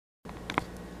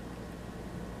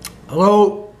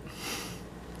Hello.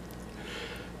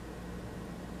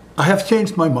 I have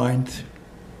changed my mind,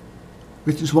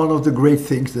 which is one of the great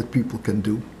things that people can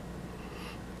do.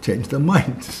 Change their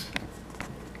minds.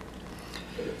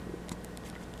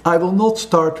 I will not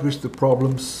start with the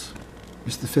problems,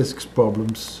 with the physics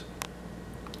problems,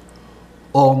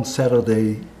 on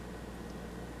Saturday,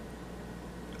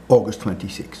 August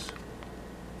 26.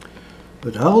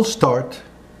 But I will start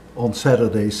on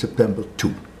Saturday, September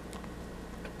 2.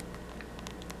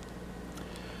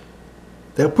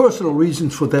 There are personal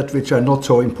reasons for that which are not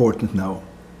so important now.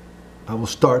 I will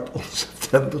start on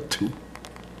September 2.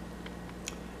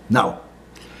 Now,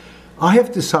 I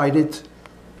have decided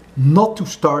not to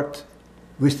start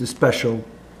with the special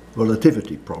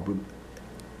relativity problem,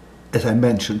 as I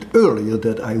mentioned earlier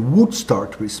that I would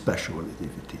start with special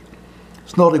relativity.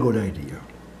 It's not a good idea.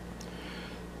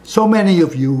 So many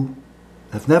of you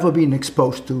have never been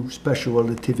exposed to special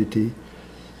relativity,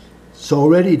 so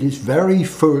already this very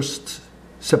first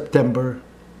September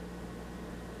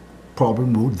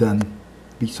problem would then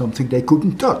be something they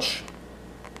couldn't touch.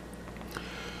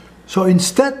 So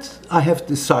instead I have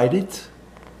decided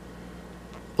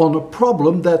on a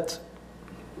problem that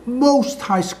most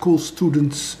high school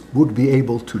students would be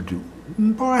able to do.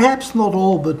 Perhaps not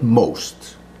all, but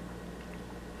most.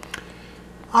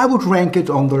 I would rank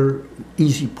it under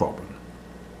easy problem.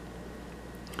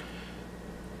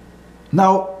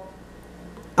 Now,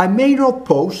 I may not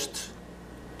post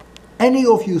any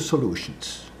of your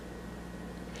solutions.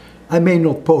 I may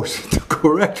not post the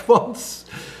correct ones,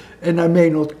 and I may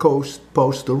not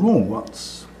post the wrong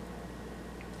ones.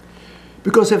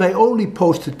 Because if I only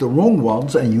posted the wrong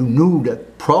ones, and you knew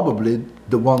that probably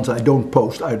the ones I don't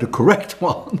post are the correct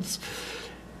ones,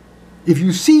 if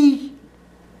you see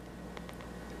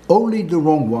only the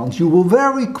wrong ones, you will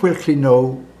very quickly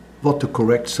know what the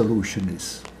correct solution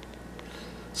is.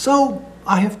 So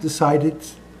I have decided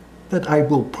that I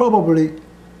will probably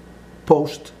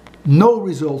post no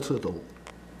results at all.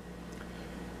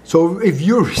 So if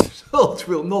your result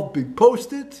will not be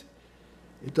posted,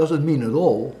 it doesn't mean at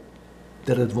all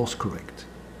that it was correct.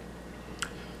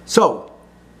 So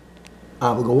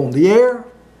I will go on the air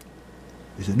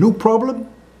with a new problem,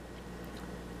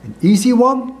 an easy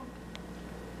one.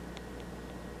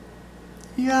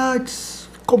 Yeah, it's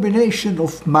a combination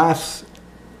of math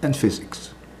and physics.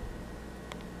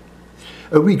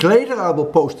 A week later I will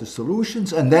post the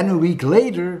solutions, and then a week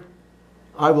later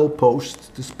I will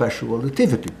post the special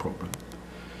relativity problem.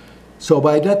 So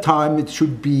by that time it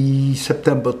should be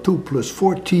September 2 plus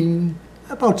 14,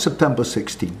 about September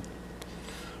 16.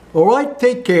 Alright,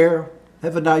 take care,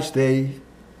 have a nice day,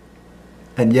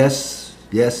 and yes,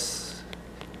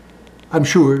 I'm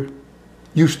sure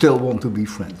you still want to be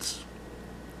friends.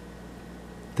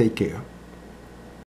 Take care.